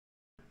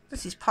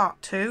This is part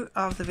 2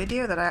 of the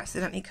video that I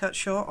accidentally cut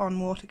short on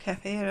water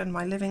kefir and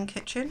my living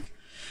kitchen.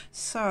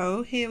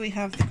 So here we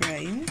have the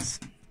grains.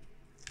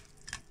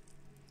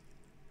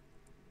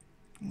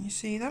 Can you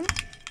see them?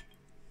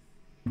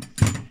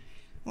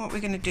 What we're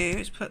going to do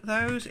is put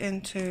those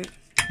into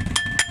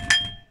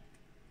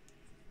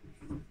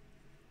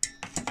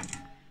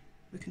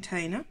the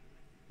container,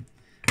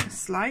 a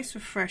slice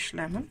of fresh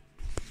lemon,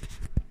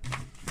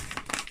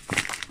 a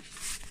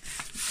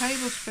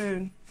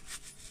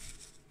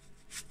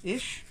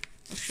tablespoon-ish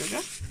of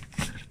sugar,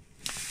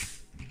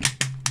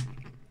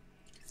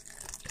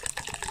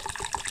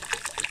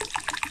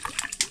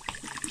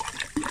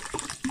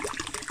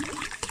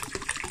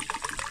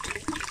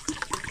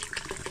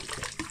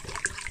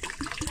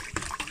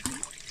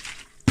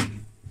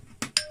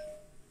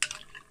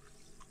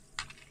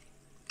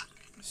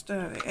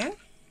 stir it in.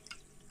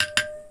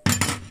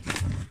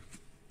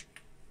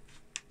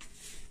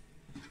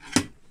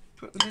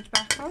 Put the lid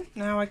back on.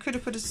 Now I could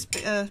have put a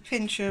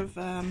pinch of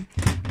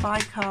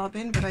bicarb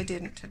in, but I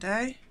didn't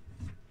today.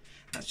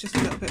 That's just a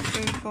little bit of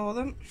food for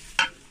them.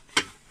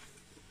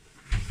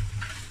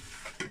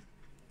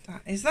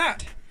 That is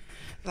that.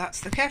 That's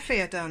the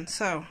kefir done.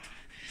 So,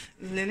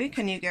 Lily,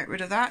 can you get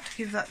rid of that?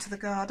 Give that to the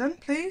garden,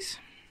 please.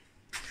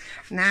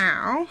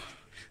 Now,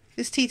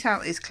 this tea towel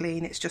is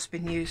clean. It's just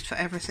been used for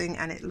everything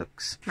and it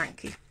looks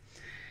manky.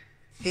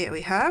 Here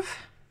we have,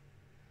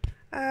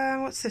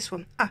 what's this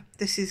one? Ah,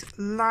 this is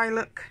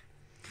lilac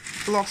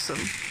blossom.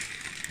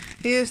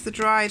 Here's the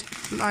dried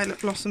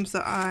lilac blossoms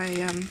that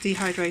I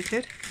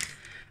dehydrated.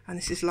 And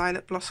this is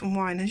lilac blossom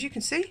wine. As you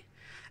can see,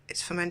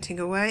 it's fermenting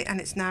away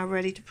and it's now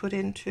ready to put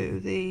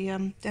into the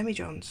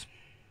demijohns.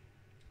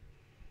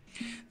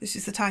 This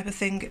is the type of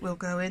thing it will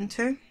go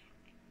into.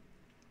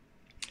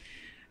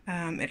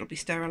 It'll be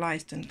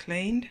sterilised and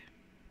cleaned.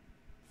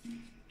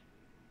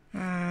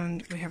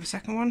 And we have a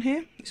second one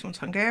here. This one's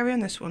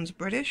Hungarian, this one's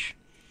British.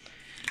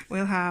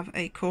 We'll have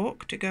a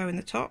cork to go in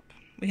the top.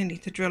 We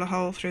need to drill a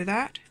hole through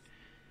that.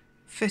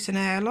 Fit an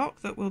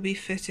airlock that will be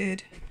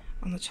fitted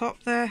on the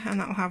top there, and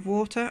that will have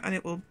water and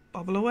it will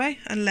bubble away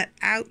and let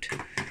out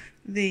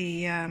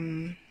the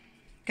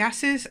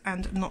gases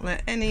and not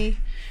let any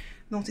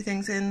naughty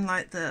things in,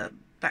 like the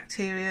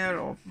bacteria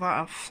or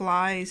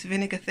flies,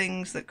 vinegar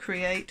things that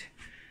create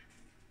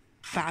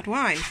bad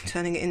wine,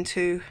 turning it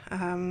into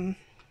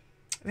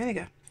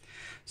vinegar.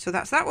 So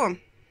that's that one.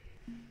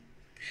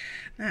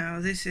 Now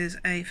this is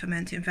a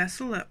fermenting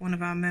vessel that one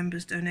of our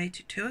members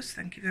donated to us.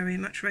 Thank you very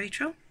much,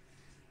 Rachel.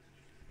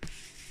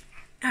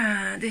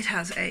 And it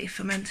has a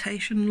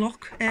fermentation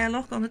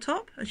airlock on the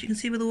top, as you can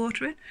see with the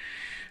water in.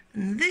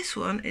 And this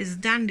one is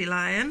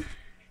dandelion,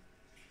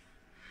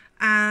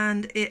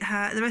 and it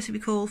had the recipe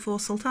called for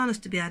sultanas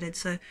to be added.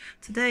 So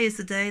today is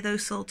the day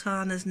those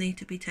sultanas need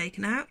to be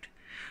taken out,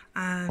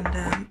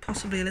 and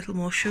possibly a little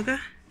more sugar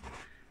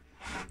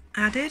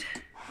added.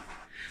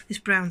 This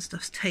brown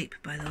stuff's tape,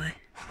 by the way.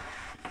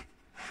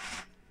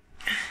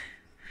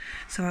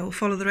 So I will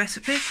follow the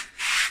recipe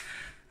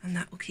and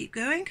that will keep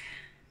going.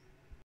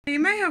 You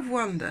may have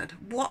wondered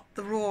what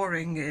the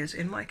roaring is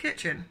in my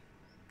kitchen.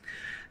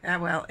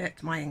 Well,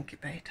 it's my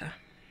incubator.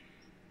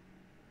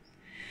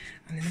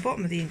 And in the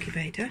bottom of the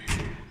incubator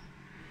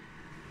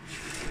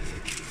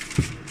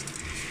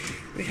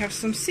we have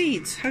some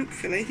seeds,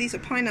 hopefully. These are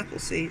pineapple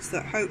seeds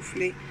that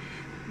hopefully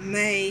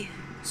may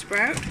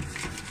sprout.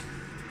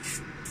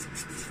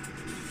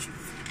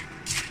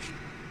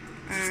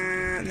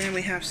 And then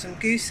we have some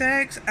goose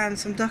eggs and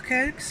some duck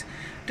eggs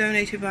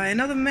donated by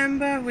another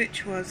member,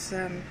 which was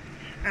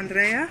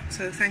Andrea.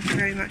 So thank you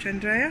very much,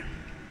 Andrea.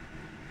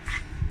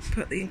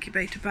 Put the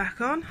incubator back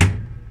on.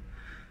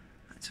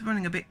 It's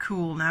running a bit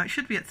cool now. It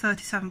should be at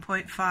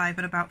 37.5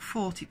 and about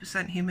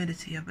 40%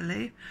 humidity, I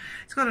believe.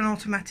 It's got an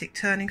automatic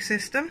turning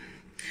system.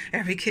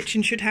 Every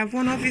kitchen should have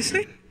one,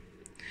 obviously.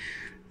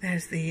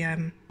 There's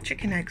the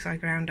chicken eggs I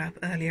ground up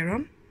earlier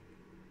on.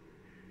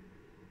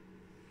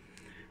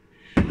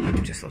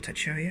 Just thought I'd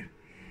show you.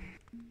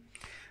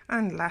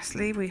 And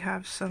lastly, we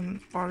have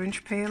some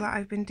orange peel that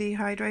I've been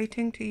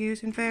dehydrating to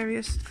use in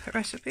various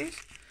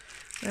recipes.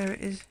 There it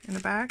is in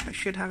a bag. I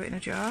should have it in a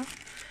jar.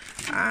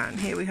 And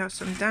here we have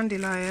some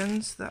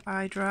dandelions that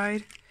I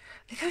dried.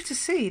 They go to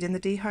seed in the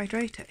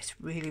dehydrator. It's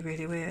really,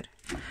 really weird.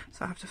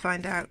 So I'll have to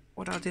find out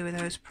what I'll do with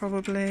those.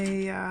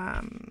 Probably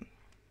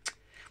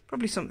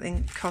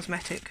something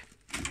cosmetic.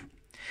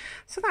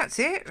 So that's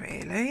it,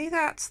 really.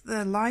 That's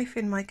the life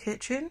in my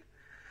kitchen.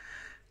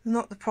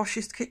 Not the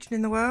poshest kitchen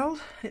in the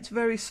world. It's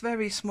very,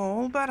 very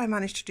small, but I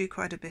managed to do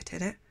quite a bit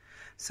in it.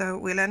 So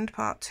we'll end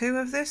part 2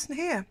 of this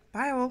here.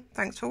 Bye all.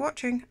 Thanks for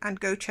watching, and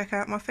go check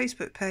out my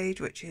Facebook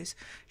page, which is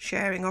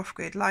Sharing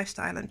Off-Grid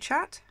Lifestyle and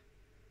Chat.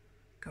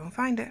 Go and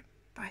find it.